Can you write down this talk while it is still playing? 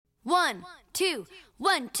One, two,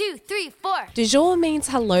 3, 4. Du jour means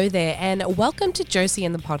hello there, and welcome to Josie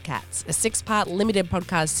and the Podcats, a 6-part limited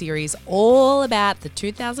podcast series all about the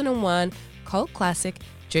 2001 cult classic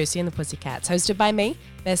Josie and the Pussycats, hosted by me,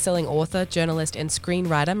 best-selling author, journalist, and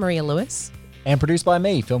screenwriter Maria Lewis. And produced by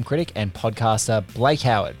me, film critic and podcaster Blake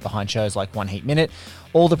Howard, behind shows like One Heat Minute,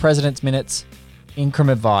 All the President's Minutes, Income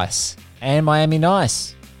Advice, and Miami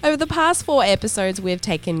Nice. Over the past 4 episodes, we've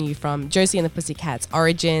taken you from Josie and the Pussycats'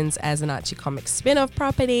 origins as an Archie Comics spin-off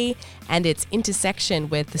property and its intersection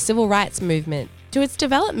with the civil rights movement to its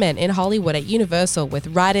development in Hollywood at Universal with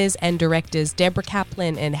writers and directors Deborah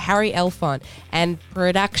Kaplan and Harry Elfont, and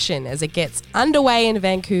production as it gets underway in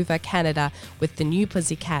Vancouver, Canada, with the new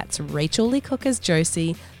Pussycats, Rachel Lee Cook as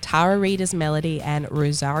Josie, Tara Reid as Melody, and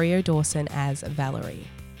Rosario Dawson as Valerie.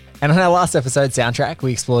 And on our last episode, Soundtrack,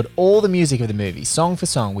 we explored all the music of the movie, song for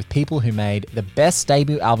song, with people who made the best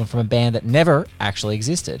debut album from a band that never actually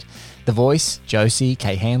existed. The Voice, Josie,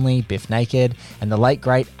 Kay Hanley, Biff Naked, and the late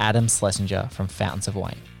great Adam Schlesinger from Fountains of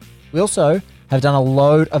Wayne. We also have done a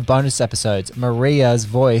load of bonus episodes. Maria's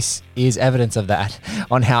voice is evidence of that,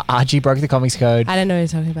 on how Archie broke the comics code. I don't know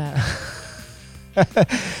what you're talking about.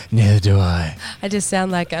 Neither do I. I just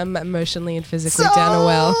sound like I'm emotionally and physically down a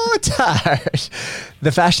well. Tired.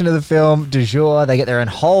 The fashion of the film, du jour, they get their own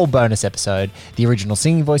whole bonus episode. The original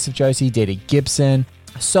singing voice of Josie, Dee Gibson.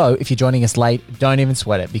 So if you're joining us late, don't even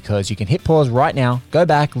sweat it, because you can hit pause right now, go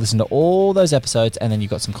back, listen to all those episodes, and then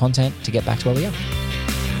you've got some content to get back to where we are.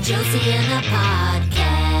 Josie and the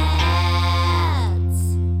Podcats.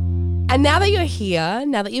 And now that you're here,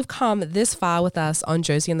 now that you've come this far with us on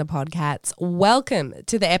Josie and the Podcats, welcome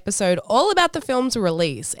to the episode all about the film's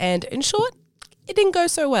release. And in short, it didn't go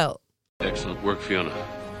so well. Excellent work, Fiona.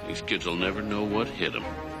 These kids will never know what hit them.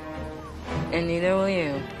 And neither will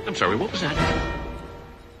you. I'm sorry, what was that?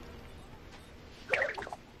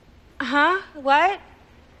 Huh? What?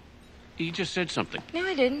 You just said something. No,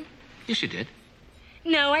 I didn't. Yes, you did.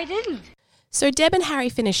 No, I didn't. So Deb and Harry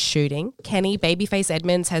finished shooting, Kenny Babyface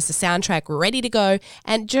Edmonds has the soundtrack ready to go,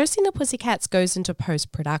 and Josie and the Pussycats goes into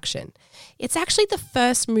post-production. It's actually the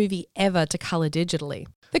first movie ever to colour digitally.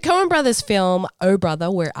 The Coen brothers film Oh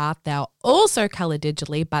Brother, Where Art Thou also coloured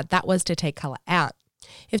digitally, but that was to take colour out.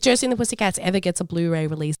 If Josie and the Pussycats ever gets a Blu-ray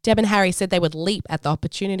release, Deb and Harry said they would leap at the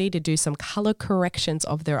opportunity to do some colour corrections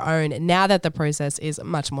of their own now that the process is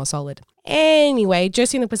much more solid. Anyway,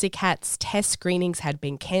 Josie and the Pussycats test screenings had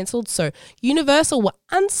been cancelled, so Universal were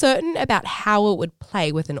uncertain about how it would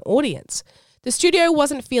play with an audience. The studio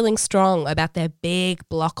wasn't feeling strong about their big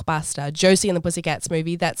blockbuster Josie and the Pussycats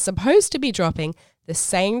movie that's supposed to be dropping the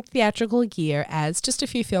same theatrical year as just a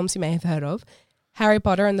few films you may have heard of: Harry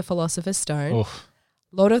Potter and the Philosopher's Stone, Oof.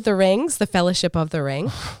 Lord of the Rings, The Fellowship of the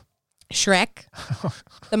Ring, Shrek,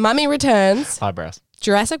 The Mummy Returns, Eyebrows.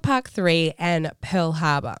 Jurassic Park 3, and Pearl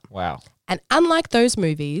Harbor. Wow. And unlike those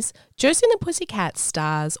movies, Josie and the Pussycats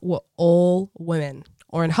stars were all women,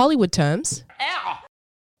 or in Hollywood terms,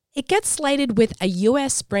 it gets slated with a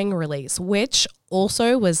US spring release, which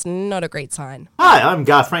also was not a great sign. Hi, I'm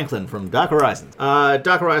Garth Franklin from Dark Horizons.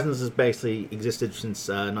 Dark Horizons has basically existed since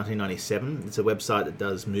 1997. It's a website that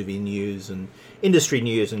does movie news and industry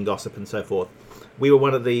news and gossip and so forth. We were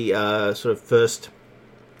one of the sort of first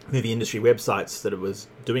movie industry websites that was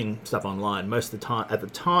doing stuff online. Most of the time, at the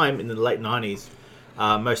time in the late 90s,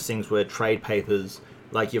 most things were trade papers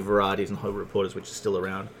like your Varieties and Hollywood Reporters, which is still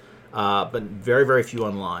around. But very, very few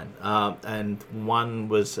online. And one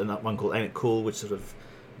was one called Ain't It Cool, which sort of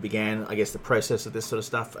began, I guess, the process of this sort of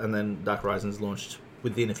stuff. And then Dark Horizons launched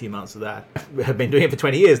within a few months of that. We have been doing it for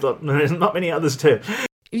 20 years. There's not many others too.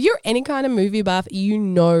 If you're any kind of movie buff, you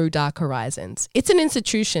know Dark Horizons. It's an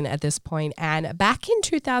institution at this point, and back in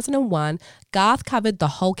 2001, Garth covered the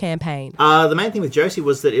whole campaign. The main thing with Josie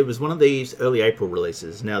was that it was one of these early April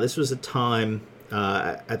releases. Now, this was a time,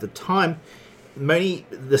 at the time,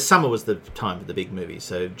 the summer was the time for the big movies,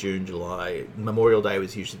 so June, July. Memorial Day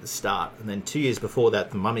was usually the start, and then 2 years before that,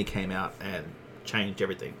 The Mummy came out and changed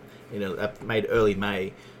everything. You know, that made early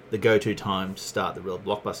May the go-to time to start the real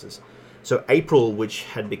blockbusters. So April, which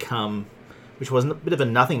was a bit of a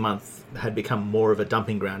nothing month, had become more of a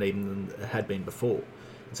dumping ground even than it had been before.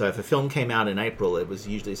 And so if a film came out in April, it was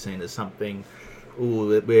usually seen as something,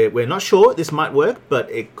 we're not sure this might work,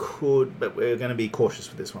 but it could, but we're going to be cautious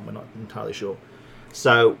with this one. We're not entirely sure.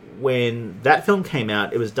 So when that film came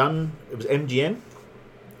out, it was MGM,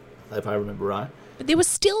 if I remember right. But there was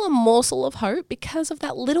still a morsel of hope because of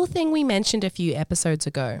that little thing we mentioned a few episodes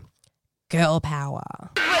ago. Girl power.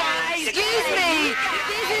 Excuse me.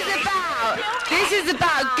 This is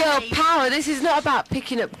about girl power. This is not about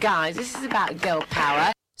picking up guys. This is about girl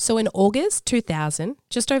power. So in August 2000,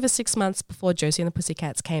 just over 6 months before Josie and the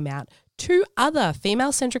Pussycats came out, 2 other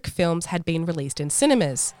female-centric films had been released in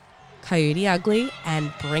cinemas, Coyote Ugly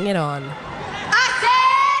and Bring It On. It's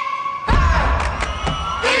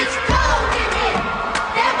cold in here.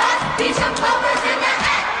 There must be some bubbles in the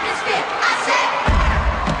atmosphere. I said,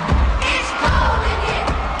 it's cold in here.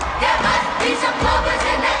 There must be some bubbles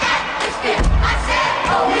in the atmosphere. I said,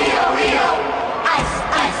 oh, ice,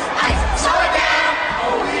 ice, ice. Slow it down.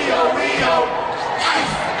 Oh,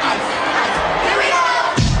 ice, ice, ice. Here we go.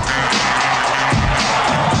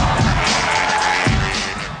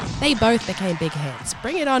 They both became big hits,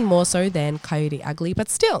 Bring It On more so than Coyote Ugly, but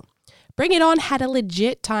still. Bring It On had a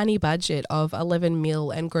legit tiny budget of 11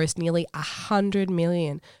 mil and grossed nearly 100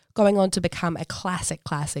 million, going on to become a classic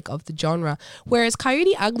of the genre, whereas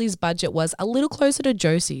Coyote Ugly's budget was a little closer to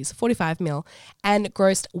Josie's, 45 mil, and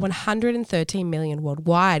grossed 113 million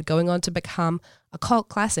worldwide, going on to become a cult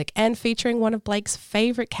classic and featuring one of Blake's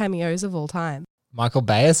favourite cameos of all time. Michael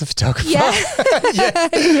Bay as a photographer? Yeah.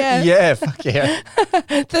 yeah. Yeah, fuck yeah.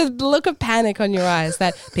 The look of panic on your eyes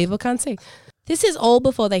that people can't see. This is all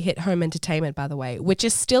before they hit home entertainment, by the way, which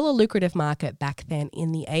is still a lucrative market back then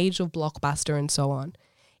in the age of Blockbuster and so on.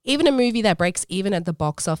 Even a movie that breaks even at the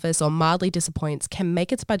box office or mildly disappoints can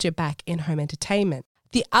make its budget back in home entertainment.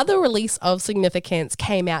 The other release of significance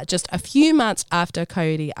came out just a few months after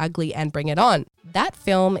Coyote Ugly and Bring It On. That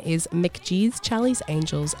film is McGee's Charlie's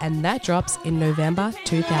Angels, and that drops in November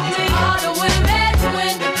 2000. All the women to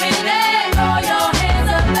independent, throw your hands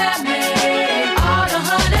up at me. All the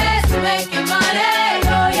honeys making money,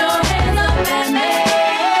 throw your hands up at me.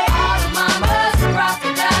 All the mamas across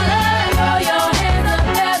the dollar, throw your hands up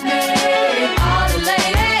at me. All the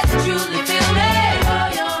ladies truly feel me,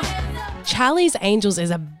 throw your hands up. Charlie's Angels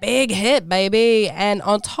is a big hit, baby. And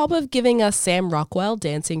on top of giving us Sam Rockwell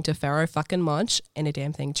dancing to Pharaoh fucking Monch, and a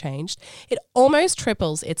damn thing changed, it almost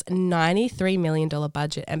triples its $93 million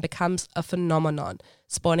budget and becomes a phenomenon,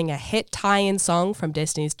 spawning a hit tie-in song from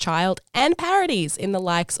Destiny's Child and parodies in the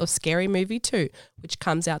likes of Scary Movie 2, which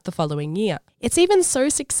comes out the following year. It's even so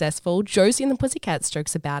successful, Josie and the Pussycats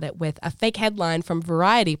jokes about it with a fake headline from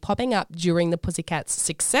Variety popping up during the Pussycats'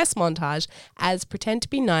 success montage as Pretend to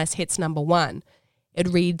Be Nice hits number 1. It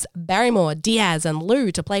reads, Barrymore, Diaz and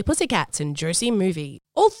Lou to play Pussycats in Josie movie.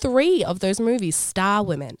 All 3 of those movies star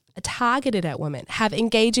women, are targeted at women, have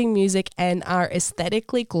engaging music and are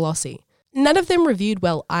aesthetically glossy. None of them reviewed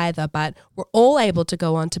well either, but were all able to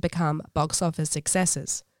go on to become box office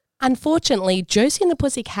successes. Unfortunately, Josie and the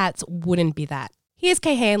Pussycats wouldn't be that. Here's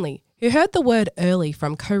Kay Hanley, who heard the word early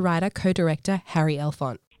from co-writer, co-director Harry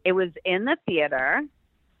Elfont. It was in the theater,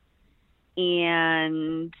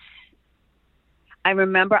 and I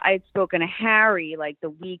remember I had spoken to Harry like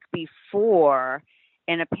the week before,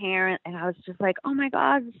 and I was just like, oh my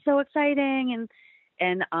God, it's so exciting.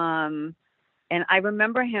 And I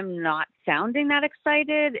remember him not sounding that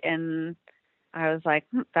excited, and I was like,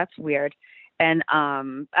 that's weird. And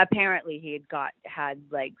apparently he had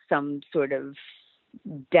like some sort of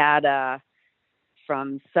data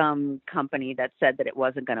from some company that said that it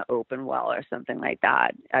wasn't going to open well or something like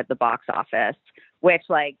that at the box office, which,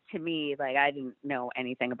 like, to me, like, I didn't know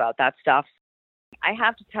anything about that stuff. I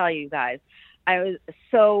have to tell you guys, I was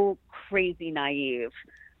so crazy naive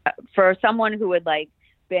for someone who had like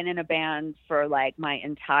been in a band for like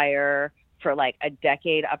for like a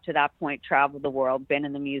decade up to that point, traveled the world, been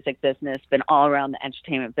in the music business, been all around the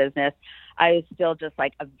entertainment business. I was still just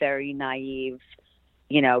like a very naive,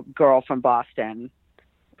 girl from Boston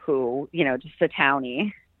who, just a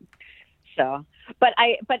townie. So, but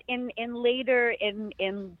in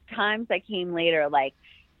times that came later, like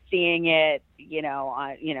seeing it,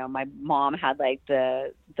 my mom had like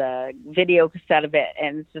the video cassette of it,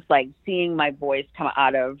 and it's just like seeing my voice come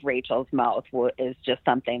out of Rachel's mouth is just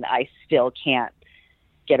something that I still can't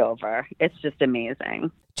get over. It's just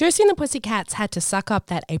amazing. Josie and the Pussycats had to suck up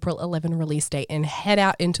that April 11 release date and head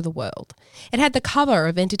out into the world. It had the cover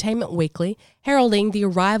of Entertainment Weekly, heralding the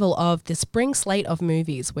arrival of the spring slate of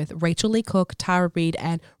movies with Rachel Lee Cook, Tara Reid,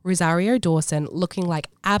 and Rosario Dawson looking like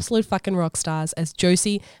absolute fucking rock stars as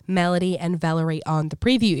Josie, Melody, and Valerie on the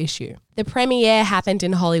preview issue. The premiere happened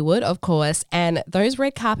in Hollywood, of course, and those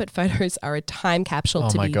red carpet photos are a time capsule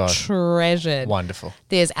to be treasured. Wonderful.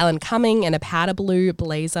 There's Alan Cumming in a powder blue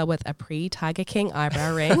blazer with a pre-Tiger King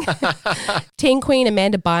eyebrow ring. Teen Queen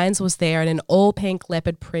Amanda Bynes was there in an all-pink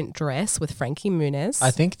leopard print dress with Frankie Muniz.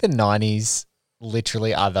 I think the 90s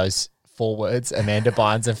literally are those 4 words, Amanda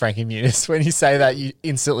Bynes and Frankie Muniz. When you say that, you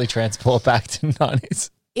instantly transport back to 90s.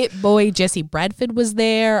 It boy Jesse Bradford was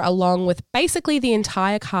there, along with basically the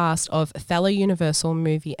entire cast of fellow Universal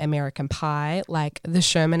movie American Pie, like The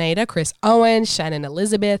Shermanator, Chris Owen, Shannon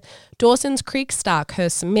Elizabeth, Dawson's Creek star Kerr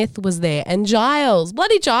Smith was there, and Giles,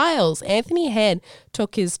 bloody Giles, Anthony Head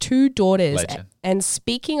took his 2 daughters. Legend. And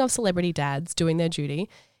speaking of celebrity dads doing their duty,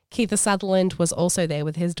 Kiefer Sutherland was also there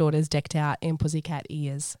with his daughters decked out in pussycat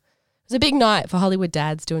ears. It was a big night for Hollywood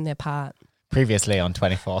dads doing their part. Previously on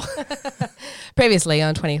 24. Previously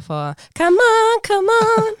on 24. Come on, come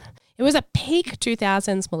on. It was a peak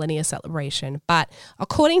 2000s millennia celebration, but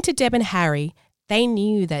according to Deb and Harry, they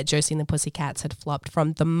knew that Josie and the Pussycats had flopped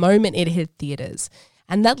from the moment it hit theaters.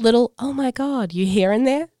 And that little, oh my God, you hear in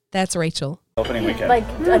there? That's Rachel. Opening weekend. Like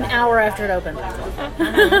an hour after it opened. I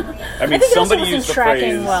mean, I think somebody it also used the wasn't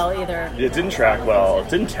tracking phrase. well either. It didn't track well. It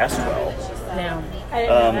didn't test well. No.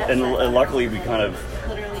 And luckily,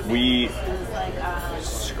 we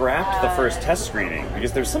scrapped the first test screening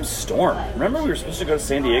because there's some storm. Remember, we were supposed to go to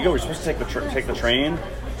San Diego. We were supposed to take the train.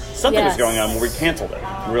 Something was Yes. going on where we canceled it.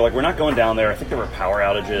 We were like, we're not going down there. I think there were power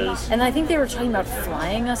outages. And I think they were talking about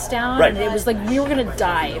flying us down. Right. And it was like we were going to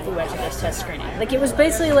die if we went to this test screening. Like it was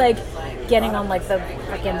basically like getting on like the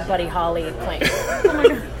freaking Buddy Holly plane.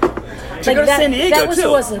 To go to San Diego, that was too.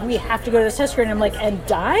 It was like, we have to go to this test screening. I'm like, and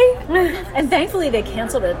die? And thankfully they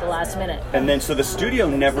canceled it at the last minute. And then, so the studio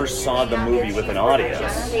never saw the movie with an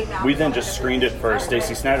audience. We then just screened it for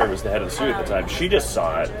Stacey Snyder, was the head of the studio at the time. She just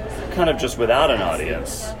saw it, kind of just without an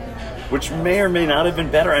audience, which may or may not have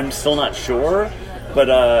been better. I'm still not sure,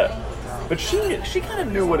 but she kind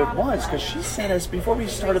of knew what it was because she sent us before we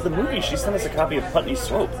started the movie. She sent us a copy of Putney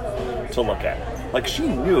Swope to look at. Like she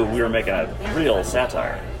knew we were making a real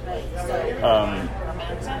satire.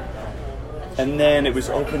 And then it was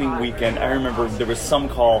opening weekend. I remember there was some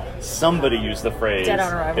call. Somebody used the phrase. Dead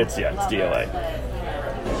on arrival. It's DOA,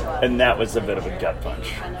 and that was a bit of a gut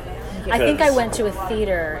punch. I think I went to a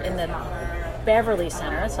theater in the Beverly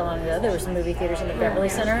Center. That's how long ago. There were some movie theaters in the Beverly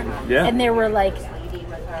Center. Yeah. And there were like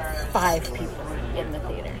 5 people in the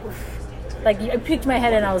theater. Like I peeked my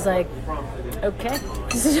head and I was like, okay,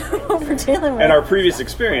 this is what we're dealing with. And our previous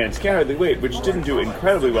experience, Can't Hardly Wait, which didn't do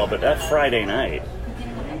incredibly well, but that Friday night,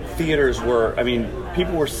 theaters were, I mean,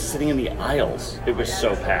 people were sitting in the aisles. It was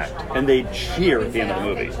so packed. And they'd cheer at the end of the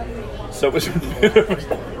movie. So it was a bit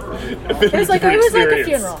of it was like a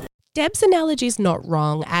funeral. Deb's analogy's not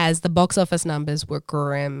wrong, as the box office numbers were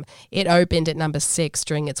grim. It opened at number 6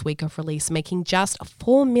 during its week of release, making just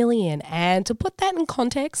 $4 million. And to put that in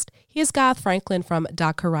context, here's Garth Franklin from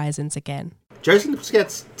Dark Horizons again. Josie and the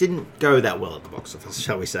Pussycats didn't go that well at the box office,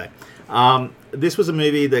 shall we say. This was a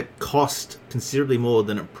movie that cost considerably more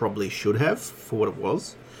than it probably should have for what it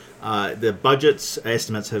was. The budget's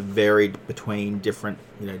estimates have varied between different,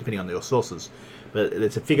 depending on your sources. But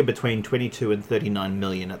it's a figure between 22 and 39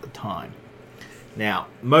 million at the time. Now,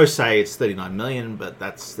 most say it's 39 million, but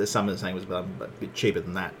there's some that are saying it was a bit cheaper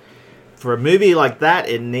than that. For a movie like that,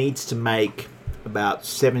 it needs to make about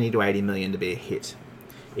 70 to 80 million to be a hit.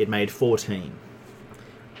 It made 14,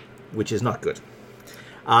 which is not good.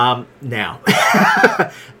 Now,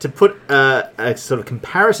 to put a sort of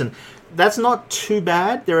comparison, that's not too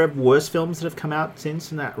bad. There are worse films that have come out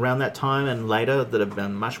since around that time and later that have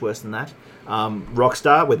been much worse than that.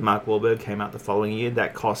 Rockstar with Mark Wahlberg came out the following year.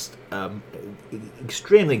 That cost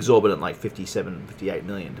extremely exorbitant, like 57, 58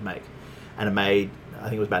 million to make. And it made, I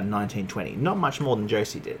think it was about 19, 20. Not much more than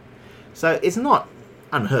Josie did. So it's not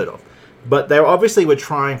unheard of. But they obviously were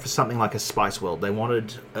trying for something like a Spice World. They wanted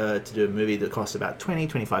to do a movie that cost about 20,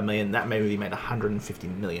 25 million. That movie made 150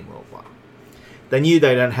 million worldwide. They knew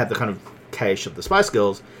they don't have the kind of cash of the Spice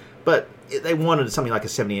Girls, but they wanted something like a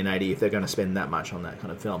 70 and 80 if they're going to spend that much on that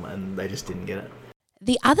kind of film, and they just didn't get it.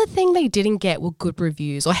 The other thing they didn't get were good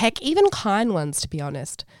reviews, or heck, even kind ones, to be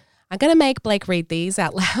honest. I'm going to make Blake read these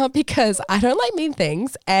out loud because I don't like mean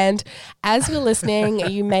things, and as you're listening,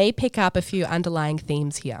 you may pick up a few underlying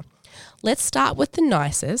themes here. Let's start with the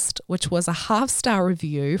nicest, which was a 5-star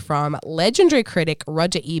review from legendary critic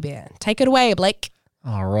Roger Ebert. Take it away, Blake.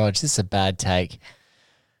 Oh, Rog, this is a bad take.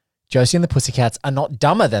 Josie and the Pussycats are not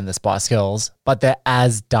dumber than the Spice Girls, but they're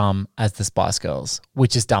as dumb as the Spice Girls,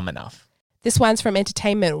 which is dumb enough. This one's from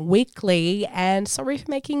Entertainment Weekly, and sorry for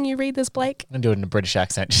making you read this, Blake. I'm going to do it in a British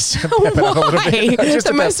accent. Just to Why? pep it up a little bit. It's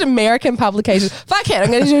the most American publication. Fuck it, I'm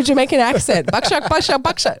going to do a Jamaican accent. Buckshot, buckshot,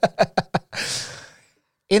 buckshot.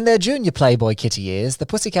 In their junior Playboy Kitty years, the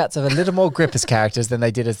Pussycats have a little more grip as characters than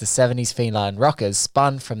they did as the 70s feline rockers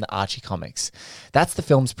spun from the Archie comics. That's the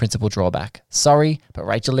film's principal drawback. Sorry, but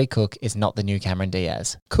Rachel Lee Cook is not the new Cameron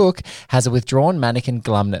Diaz. Cook has a withdrawn mannequin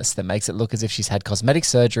glumness that makes it look as if she's had cosmetic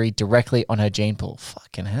surgery directly on her gene pool.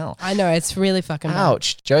 Fucking hell. I know, it's really fucking bad.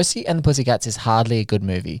 Ouch. Josie and the Pussycats is hardly a good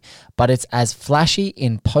movie, but it's as flashy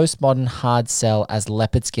in postmodern hard sell as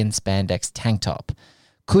leopard skin spandex tank top.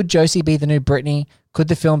 Could Josie be the new Britney? Could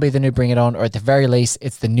the film be the new Bring It On? Or at the very least,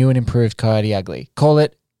 it's the new and improved Coyote Ugly. Call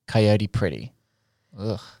it Coyote Pretty.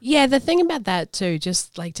 Ugh. Yeah, the thing about that too,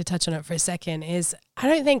 just like to touch on it for a second, is I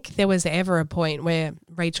don't think there was ever a point where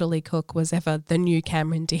Rachel Lee Cook was ever the new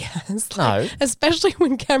Cameron Diaz. No. Especially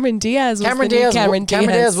when Cameron Diaz was Cameron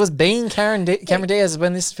Diaz was being Cameron Diaz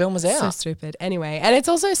when this film was out. So stupid. Anyway, and it's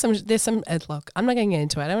also there's some, look, I'm not going to get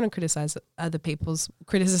into it. I don't want to criticize other people's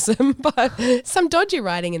criticism, but some dodgy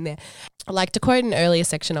writing in there. Like to quote an earlier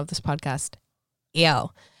section of this podcast,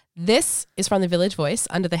 EL. This is from the Village Voice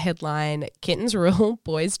under the headline Kittens Rule,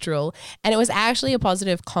 Boys Drool. And it was actually a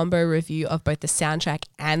positive combo review of both the soundtrack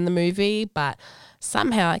and the movie, but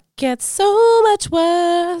somehow it gets so much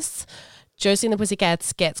worse. Josie and the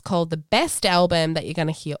Pussycats gets called the best album that you're going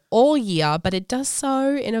to hear all year, but it does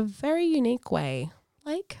so in a very unique way.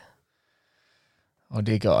 Like? Oh,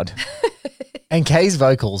 dear God. And Kay's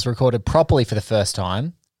vocals, recorded properly for the first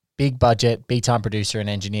time, big budget, big-time producer and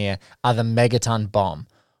engineer, are the megaton bomb.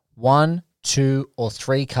 1, 2, or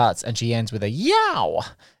 3 cuts and she ends with a yow,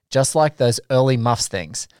 just like those early Muffs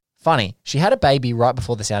things. Funny, she had a baby right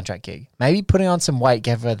before the soundtrack gig. Maybe putting on some weight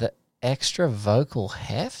gave her the extra vocal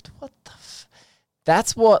heft? What the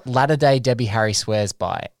That's what latter-day Debbie Harry swears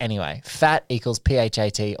by. Anyway, fat equals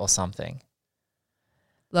PHAT or something.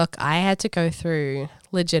 Look, I had to go through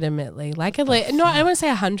legitimately, I don't want to say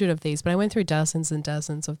 100 of these, but I went through dozens and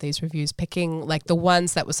dozens of these reviews, picking like the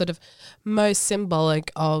ones that were sort of most symbolic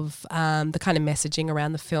of the kind of messaging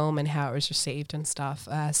around the film and how it was received and stuff.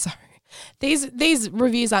 So these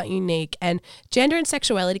reviews aren't unique, and gender and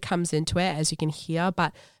sexuality comes into it, as you can hear,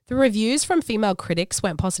 but the reviews from female critics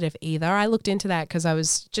weren't positive either. I looked into that because I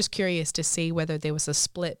was just curious to see whether there was a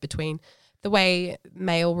split between the way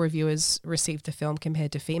male reviewers received the film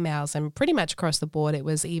compared to females, and pretty much across the board it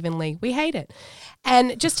was evenly, we hate it.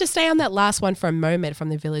 And just to stay on that last one for a moment from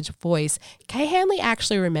the Village Voice, Kay Hanley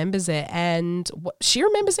actually remembers it, and she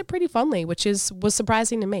remembers it pretty fondly, which was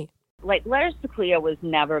surprising to me. Like, Letters to Cleo was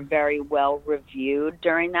never very well reviewed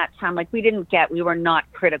during that time. Like, we were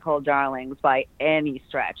not critical darlings by any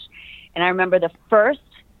stretch. And I remember the first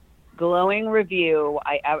glowing review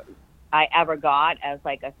I ever got as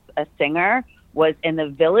like a singer was in the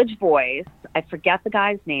Village Voice. I forget the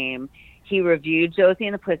guy's name. He reviewed Josie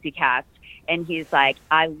and the Pussycats, and he's like,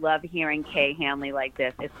 I love hearing Kay Hanley like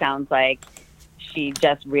this. It sounds like she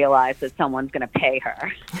just realized that someone's going to pay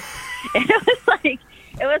her. And it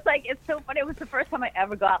was like, it's so funny. It was the first time I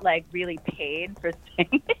ever got like really paid for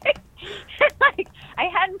singing. Like, I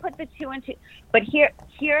hadn't put the two and two, but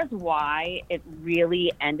here's why it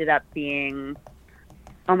really ended up being,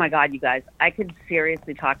 oh my God, you guys, I could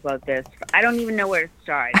seriously talk about this. I don't even know where to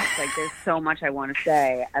start. It's like, there's so much I want to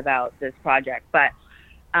say about this project. But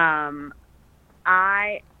after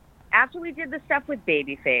we did the stuff with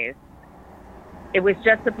Babyface, it was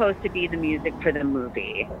just supposed to be the music for the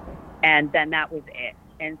movie. And then that was it.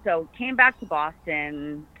 And so came back to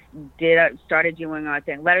Boston, started doing our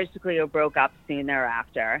thing. Letters to Cleo broke up soon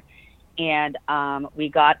thereafter. And we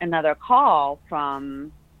got another call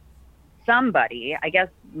from somebody. I guess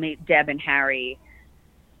Deb and Harry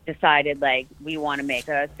decided, like, we want to make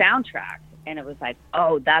a soundtrack. And it was like,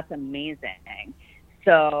 oh, that's amazing.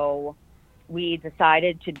 So we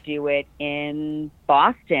decided to do it in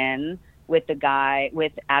Boston with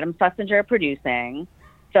Adam Sussinger producing.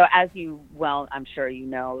 So as I'm sure you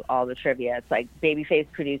know all the trivia. It's like Babyface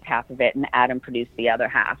produced half of it and Adam produced the other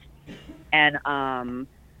half. And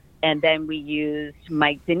then we used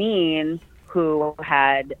Mike Deneen, who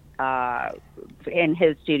had in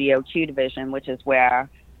his studio Q Division, which is where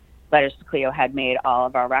Letters to Cleo had made all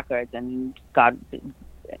of our records, and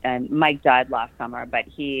Mike died last summer, but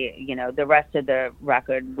he, the rest of the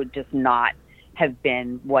record would just not have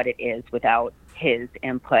been what it is without his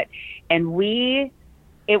input. And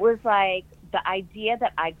it was like the idea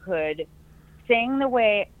that I could sing the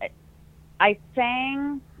way I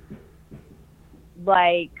sang,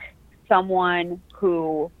 like someone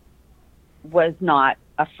who was not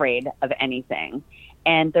afraid of anything.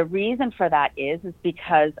 And the reason for that is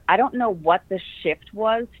because I don't know what the shift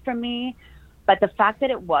was for me, but the fact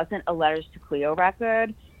that it wasn't a Letters to Cleo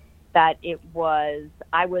record, that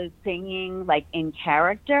I was singing like in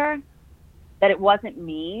character, that it wasn't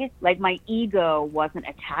me. Like, my ego wasn't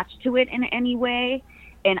attached to it in any way.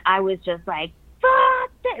 And I was just like,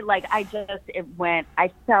 fuck it. Like, I've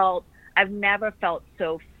never felt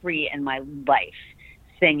so free in my life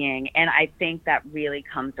singing. And I think that really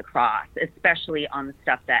comes across, especially on the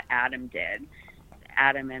stuff that Adam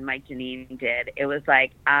and Mike Janine did. It was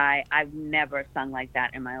like, I've never sung like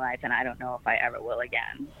that in my life, and I don't know if I ever will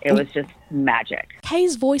again. It was just magic.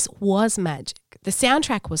 Kay's voice was magic. The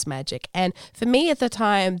soundtrack was magic. And for me at the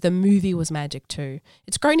time, the movie was magic too.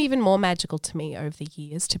 It's grown even more magical to me over the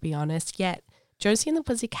years, to be honest. Yet Josie and the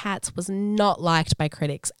Pussycats was not liked by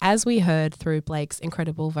critics, as we heard through Blake's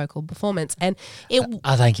incredible vocal performance. And it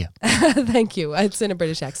thank you. Thank you. It's in a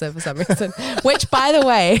British accent for some reason, which, by the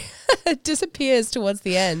way, disappears towards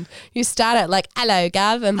the end. You start it like, hello,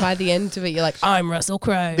 Gav, and by the end of it, you're like, I'm Russell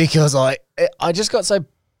Crowe. Because I just got so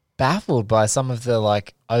baffled by some of the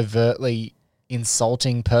like overtly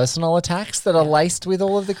insulting personal attacks that are laced with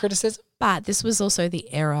all of the criticism. But this was also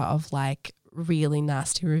the era of like really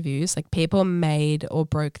nasty reviews. Like, people made or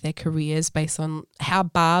broke their careers based on how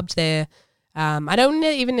barbed their, I don't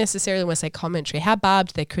even necessarily want to say commentary, how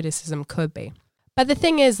barbed their criticism could be. But the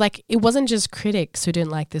thing is, like, it wasn't just critics who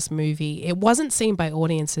didn't like this movie. It wasn't seen by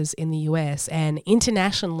audiences in the US, and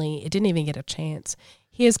internationally, it didn't even get a chance.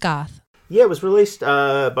 Here's Garth. Yeah, it was released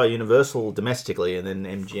by Universal domestically and then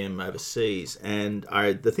MGM overseas. And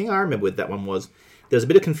the thing I remember with that one was there was a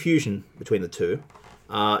bit of confusion between the two.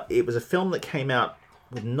 It was a film that came out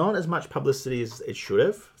with not as much publicity as it should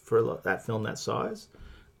have for that film that size.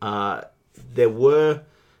 There were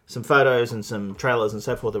some photos and some trailers and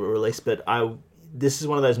so forth that were released, but this is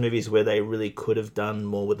one of those movies where they really could have done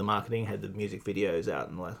more with the marketing, had the music videos out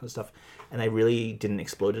and all that kind of stuff, and they really didn't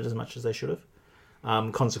exploit it as much as they should have.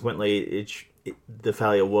 Consequently, the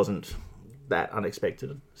failure wasn't that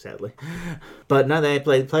unexpected, sadly. But no, they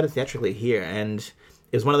played it theatrically here, and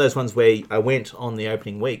it was one of those ones where I went on the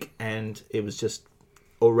opening week and it was just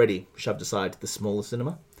already shoved aside to the smaller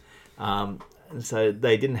cinema. And so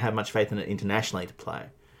they didn't have much faith in it internationally to play.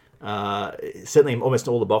 Certainly, almost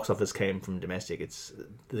all the box office came from domestic.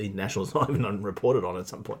 The international's not even reported on at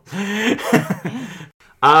some point.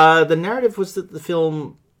 The narrative was that the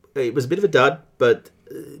film, it was a bit of a dud, but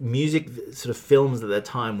music sort of films at that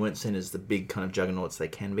time weren't seen as the big kind of juggernauts they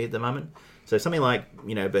can be at the moment. So something like,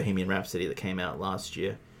 Bohemian Rhapsody that came out last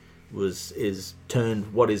year is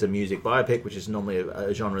turned what is a music biopic, which is normally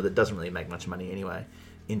a genre that doesn't really make much money anyway,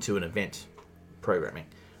 into an event programming.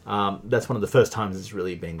 That's one of the first times it's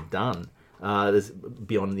really been done. There's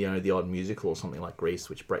beyond the odd musical or something like Grease,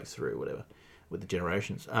 which breaks through, whatever, with the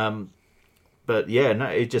generations. But yeah, no,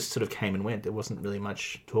 it just sort of came and went. There wasn't really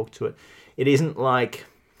much talk to it. It isn't like,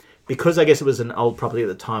 because I guess it was an old property at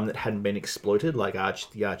the time that hadn't been exploited, like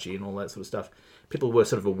the Archie and all that sort of stuff. People were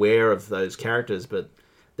sort of aware of those characters, but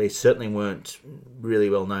they certainly weren't really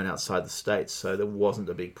well known outside the States. So there wasn't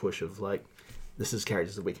a big push of like, this is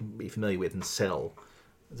characters that we can be familiar with and sell.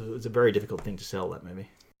 It's a very difficult thing to sell, that movie.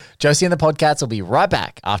 Josie and the Podcats will be right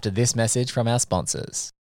back after this message from our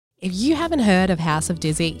sponsors. If you haven't heard of House of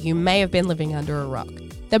Dizzy, you may have been living under a rock.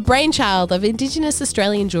 The brainchild of Indigenous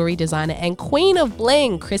Australian jewellery designer and Queen of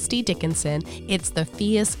Bling, Christy Dickinson, it's the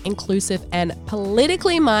fierce, inclusive and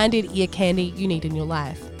politically minded ear candy you need in your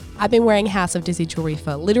life. I've been wearing House of Dizzy jewellery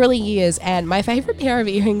for literally years, and my favourite pair of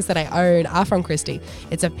earrings that I own are from Christy.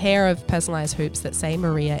 It's a pair of personalised hoops that say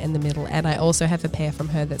Maria in the middle, and I also have a pair from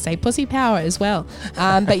her that say Pussy Power as well.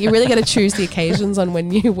 But you really got to choose the occasions on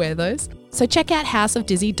when you wear those. So check out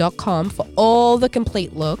houseofdizzy.com for all the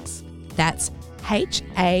complete looks. That's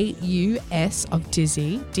HAUS of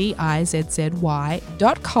Dizzy, DIZZY.com,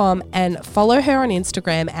 and follow her on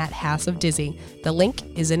Instagram at House of Dizzy. The link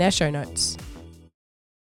is in our show notes.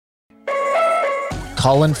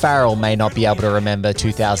 Colin Farrell may not be able to remember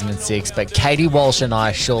 2006, but Katie Walsh and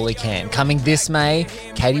I surely can. Coming this May,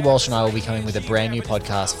 Katie Walsh and I will be coming with a brand new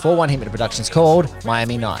podcast for One Hit Minute Productions called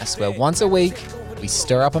Miami Nice, where once a week we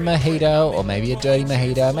stir up a mojito, or maybe a dirty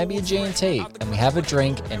mojito, maybe a G&T, and we have a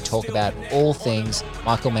drink and talk about all things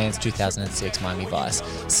Michael Mann's 2006 Miami Vice.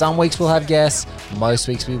 Some weeks we'll have guests, most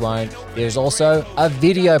weeks we won't. There's also a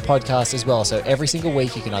video podcast as well, so every single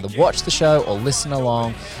week you can either watch the show or listen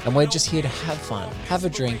along, and we're just here to have fun, have a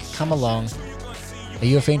drink, come along. Are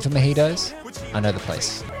you a fiend for mojitos? I know the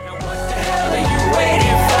place.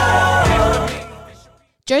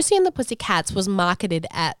 Josie and the Pussycats was marketed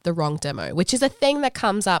at the wrong demo, which is a thing that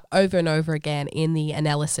comes up over and over again in the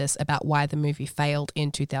analysis about why the movie failed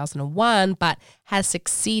in 2001 but has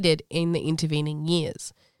succeeded in the intervening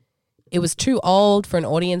years. It was too old for an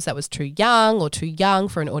audience that was too young, or too young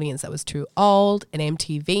for an audience that was too old, an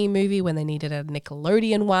MTV movie when they needed a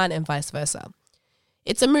Nickelodeon one, and vice versa.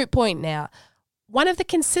 It's a moot point now. One of the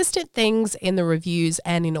consistent things in the reviews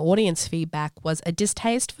and in audience feedback was a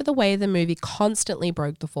distaste for the way the movie constantly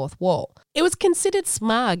broke the fourth wall. It was considered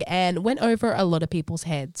smug and went over a lot of people's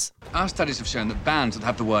heads. Our studies have shown that bands that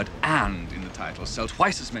have the word "and" in the title sell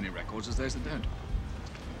twice as many records as those that don't.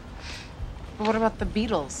 But what about the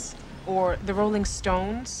Beatles? Or the Rolling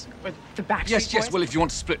Stones? Or the Backstreet Boys? Yes, well, if you want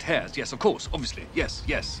to split hairs, yes, of course, obviously,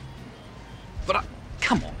 yes. But,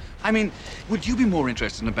 come on, I mean, would you be more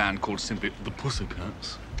interested in a band called simply the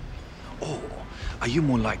Pussycats? Or are you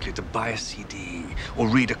more likely to buy a CD, or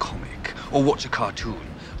read a comic, or watch a cartoon,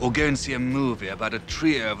 or go and see a movie about a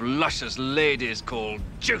trio of luscious ladies called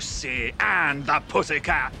Josie and the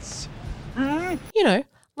Pussycats? You know,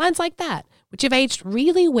 lines like that, which have aged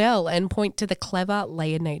really well and point to the clever,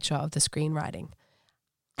 layered nature of the screenwriting.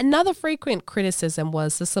 Another frequent criticism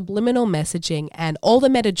was the subliminal messaging and all the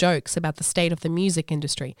meta jokes about the state of the music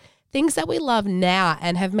industry, things that we love now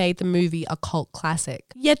and have made the movie a cult classic.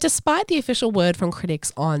 Yet despite the official word from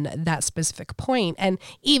critics on that specific point, and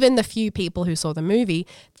even the few people who saw the movie,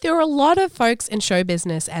 there were a lot of folks in show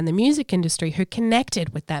business and the music industry who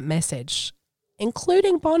connected with that message,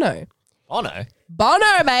 including Bono.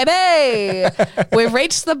 Bono, baby! We've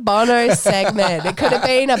reached the Bono segment. It could have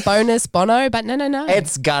been a bonus Bono, but no.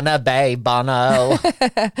 It's gonna be Bono.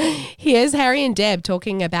 Here's Harry and Deb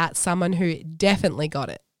talking about someone who definitely got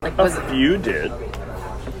it. A few did.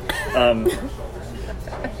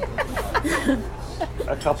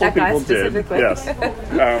 A couple That guy people did. specifically. Yes.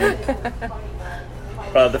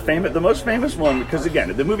 The most famous one, because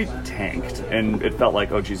again, the movie tanked, and it felt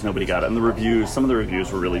like, oh geez, nobody got it. And the reviews, some of the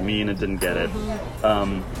reviews were really mean and didn't get it.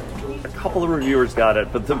 A couple of reviewers got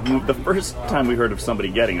it, but the first time we heard of somebody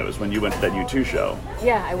getting it was when you went to that U2 show.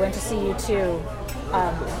 Yeah, I went to see U2,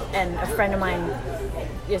 and a friend of mine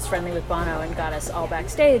is friendly with Bono and got us all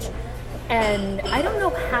backstage. And I don't know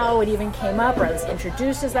how it even came up, or I was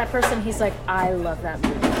introduced as that person. He's like, I love that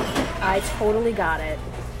movie. I totally got it.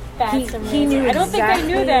 That's amazing. He knew I don't think I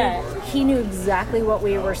knew that. He knew exactly what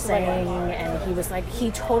we were saying, and he was like,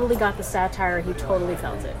 he totally got the satire. He totally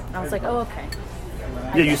felt it. And I was like, oh, okay.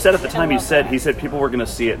 Yeah, you said at the time, he said people were going to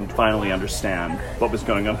see it and finally understand what was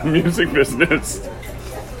going on in the music business.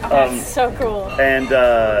 That's so cool. And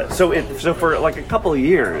so for like a couple of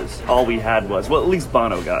years, all we had was, well, at least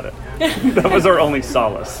Bono got it. That was our only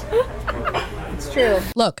solace. It's true.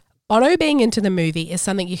 Look, Bono being into the movie is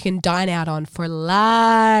something you can dine out on for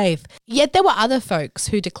life. Yet there were other folks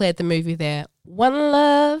who declared the movie their one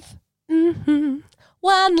love,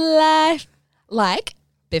 one life, like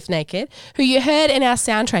Biff Naked, who you heard in our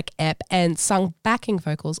soundtrack ep and sung backing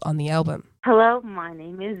vocals on the album. Hello, my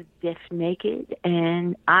name is Biff Naked,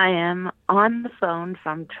 and I am on the phone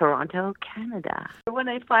from Toronto, Canada. When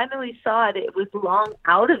I finally saw it, it was long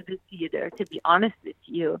out of the theater, to be honest with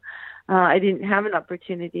you. I didn't have an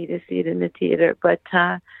opportunity to see it in the theater, but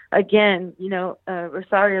again, you know,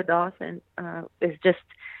 Rosario Dawson is just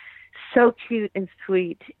so cute and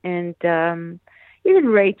sweet, and even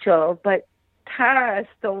Rachel, but Tara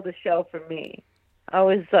stole the show for me. I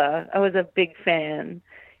was a big fan,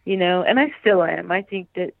 you know, and I still am. I think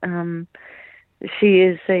that she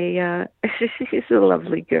is she's a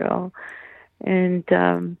lovely girl, and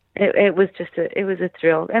it was a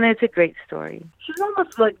thrill, and it's a great story. She's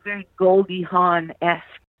almost like very Goldie Hawn-esque.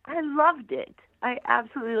 I loved it. I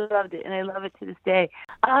absolutely loved it, and I love it to this day.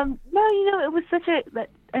 No, you know, it was such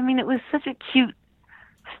a cute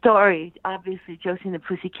story. Obviously, Josie and the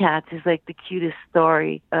Pussycats is like the cutest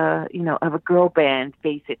story, you know, of a girl band,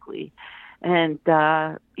 basically. And,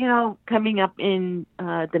 you know, coming up in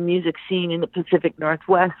the music scene in the Pacific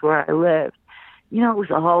Northwest where I lived, you know, it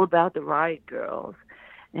was all about the Riot Girls.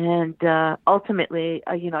 And ultimately,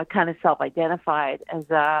 you know, I kind of self-identified as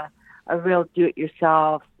a real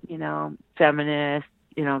do-it-yourself, you know, feminist,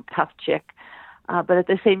 you know, tough chick. But at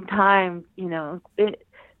the same time, you know,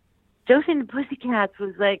 Josie and the Pussycats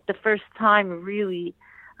was like the first time really,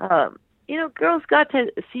 you know, girls got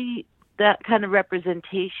to see that kind of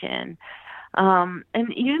representation. And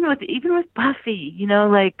even with Buffy, you know,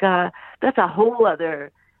 like that's a whole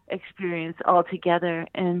other experience altogether.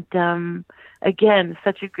 And again,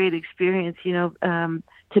 such a great experience, you know,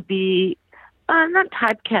 to be not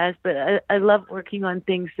typecast, but I love working on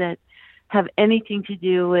things that have anything to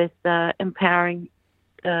do with empowering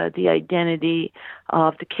the identity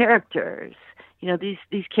of the characters. You know,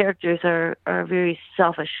 these characters are very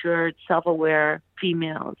self-assured, self-aware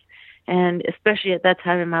females. And especially at that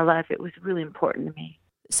time in my life, it was really important to me.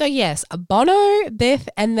 So yes, Bono, Biff,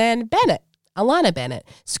 and then Bennett. Alana Bennett,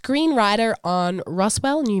 screenwriter on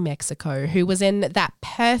Roswell, New Mexico, who was in that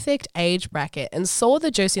perfect age bracket and saw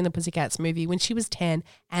the Josie and the Pussycats movie when she was 10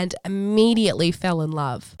 and immediately fell in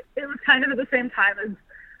love. It was kind of at the same time as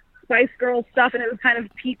Spice Girls stuff, and it was kind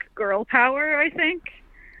of peak girl power, I think.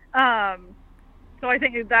 So I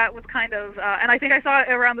think that was kind of, and I think I saw it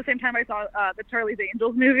around the same time I saw the Charlie's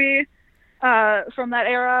Angels movie from that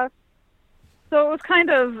era. So it was kind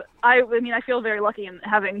of, I mean, I feel very lucky in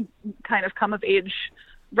having kind of come of age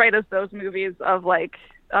right as those movies of like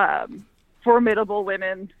formidable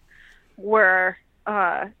women were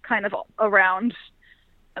kind of around.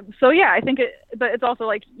 So yeah, I think but it's also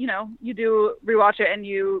like, you know, you do rewatch it and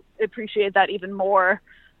you appreciate that even more.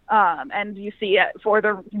 And you see it for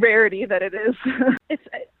the rarity that it is.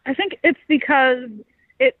 I think it's because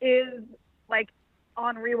it is like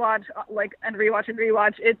on rewatch, like, and rewatch,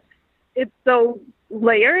 it's so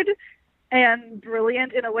layered and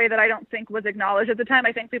brilliant in a way that I don't think was acknowledged at the time.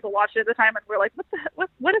 I think people watched it at the time and were like,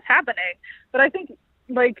 what is happening? But I think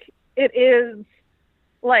like it is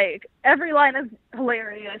like every line is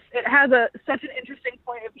hilarious. It has such an interesting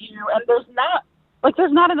point of view, and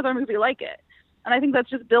there's not another movie like it. And I think that's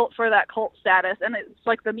just built for that cult status. And it's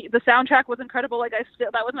like the soundtrack was incredible. Like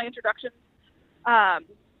that was my introduction.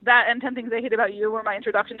 That and 10 Things I Hate About You were my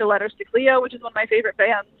introduction to Letters to Cleo, which is one of my favorite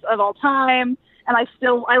bands of all time. And I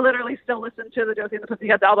literally still listen to the Josie and the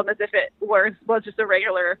Pussycats album as if it was just a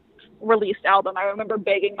regular released album. I remember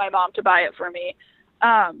begging my mom to buy it for me.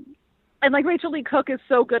 And like Rachel Lee Cook is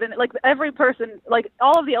so good in it. Like every person, like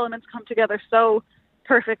all of the elements come together so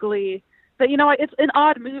perfectly. But you know what? It's an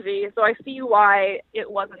odd movie, so I see why it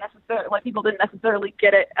wasn't necessarily, like people didn't necessarily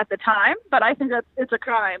get it at the time. But I think that it's a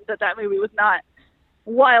crime that movie was not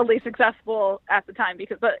wildly successful at the time,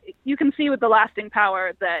 but you can see with the lasting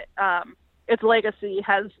power that its legacy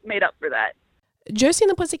has made up for that. Josie and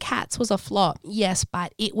the Pussycats was a flop, yes,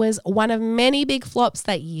 but it was one of many big flops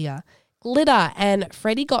that year. Glitter and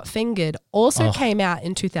Freddie Got Fingered also came out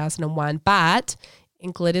in 2001, but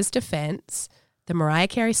in Glitter's defense, the Mariah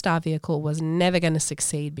Carey star vehicle was never going to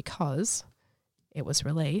succeed because it was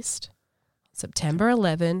released September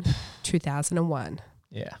 11, 2001.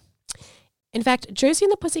 Yeah. In fact, Josie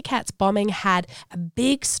and the Pussycats bombing had a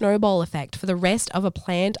big snowball effect for the rest of a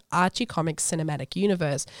planned Archie Comics cinematic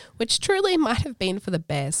universe, which truly might have been for the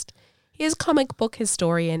best. Here's comic book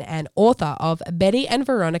historian and author of Betty and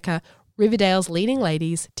Veronica, Riverdale's Leading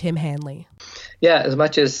Ladies, Tim Hanley. Yeah, as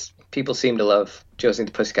much as people seem to love Josie and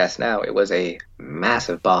the Pussycats now, it was a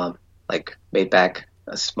massive bomb, like made back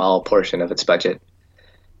a small portion of its budget.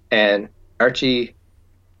 And Archie,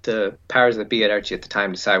 the powers that be at Archie at the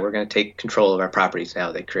time, decided we're going to take control of our properties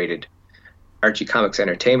now. They created Archie Comics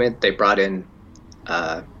Entertainment. They brought in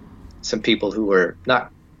some people who were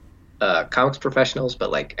not comics professionals,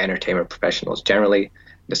 but like entertainment professionals generally,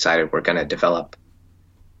 decided we're going to develop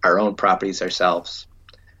our own properties ourselves.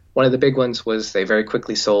 One of the big ones was they very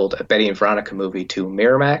quickly sold a Betty and Veronica movie to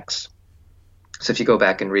Miramax. So if you go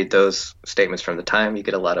back and read those statements from the time, you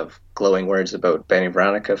get a lot of glowing words about Betty and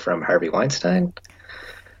Veronica from Harvey Weinstein,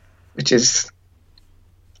 which is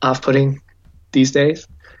off-putting these days.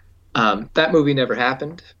 That movie never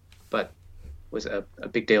happened, but was a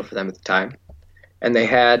big deal for them at the time. And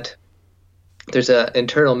there's an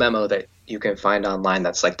internal memo that you can find online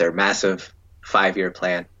that's like their massive 5-year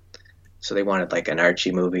plan. So they wanted like an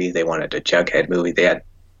Archie movie, they wanted a Jughead movie, they had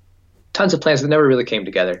tons of plans that never really came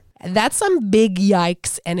together. That's some big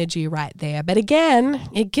yikes energy right there. But again,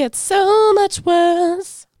 it gets so much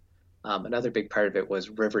worse. Another big part of it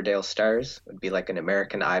was Riverdale Stars. It would be like an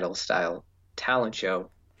American Idol style talent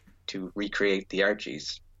show to recreate the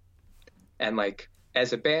Archies. And like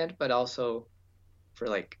as a band, but also for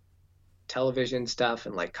like television stuff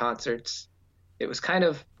and like concerts. It was kind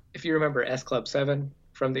of, if you remember S Club 7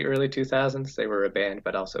 from the early 2000s, they were a band,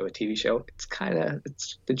 but also a TV show.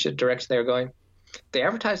 It's the direction they were going. They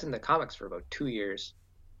advertised in the comics for about 2 years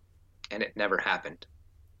and it never happened.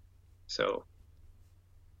 So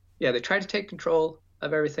yeah, they tried to take control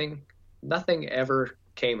of everything. Nothing ever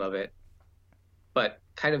came of it. But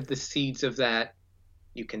kind of the seeds of that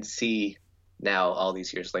you can see now all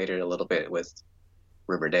these years later a little bit with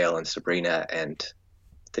Riverdale and Sabrina and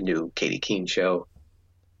the new Katie Keene show.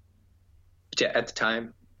 But yeah, at the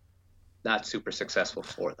time, not super successful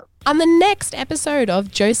for them. On the next episode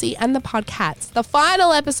of Josie and the Podcats, the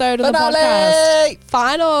final episode of Finale! the podcast,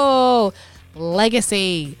 final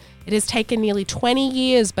legacy. It has taken nearly 20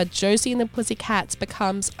 years, but Josie and the Pussycats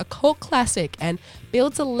becomes a cult classic and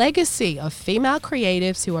builds a legacy of female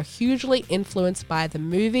creatives who are hugely influenced by the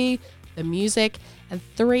movie, the music, and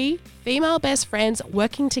 3 female best friends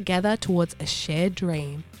working together towards a shared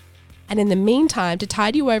dream. And in the meantime, to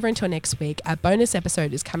tide you over until next week, our bonus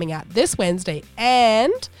episode is coming out this Wednesday,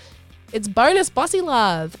 and it's bonus Bossy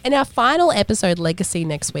Love. In our final episode, Legacy,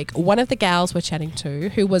 next week, one of the gals we're chatting to,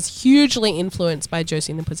 who was hugely influenced by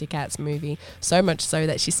Josie and the Pussycats movie, so much so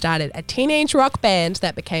that she started a teenage rock band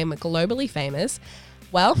that became globally famous.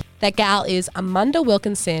 Well, that gal is Amanda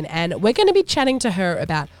Wilkinson, and we're going to be chatting to her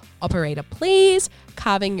about Operator Please,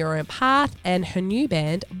 Carving Your Own Path, and her new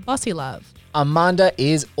band, Bossy Love. Amanda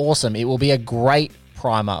is awesome. It will be a great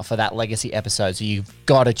primer for that Legacy episode, so you've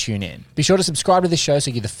got to tune in. Be sure to subscribe to this show so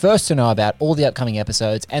you're the first to know about all the upcoming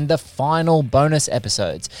episodes and the final bonus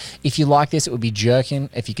episodes. If you like this, it would be jerking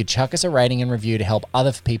if you could chuck us a rating and review to help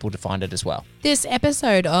other people to find it as well. This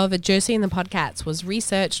episode of Josie and the Podcats was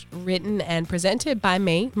researched, written, and presented by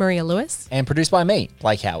me, Maria Lewis. And produced by me,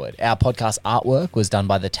 Blake Howard. Our podcast artwork was done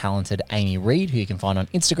by the talented Amy Reed, who you can find on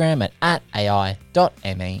Instagram at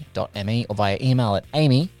ai.me.me or via email at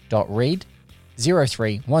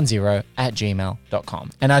amy.reed0310@gmail.com.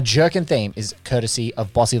 And our jerkin theme is courtesy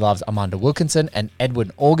of Bossy Love's Amanda Wilkinson and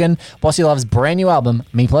Edward Organ. Bossy Love's brand new album,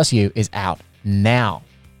 Me Plus You, is out now.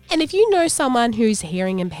 And if you know someone who's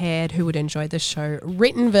hearing impaired who would enjoy the show,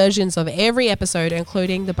 written versions of every episode,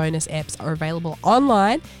 including the bonus eps, are available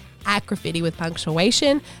online at Graffiti with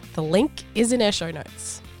Punctuation. The link is in our show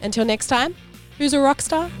notes. Until next time, who's a rock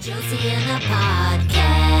star? Josie and the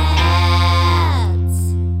Podcast.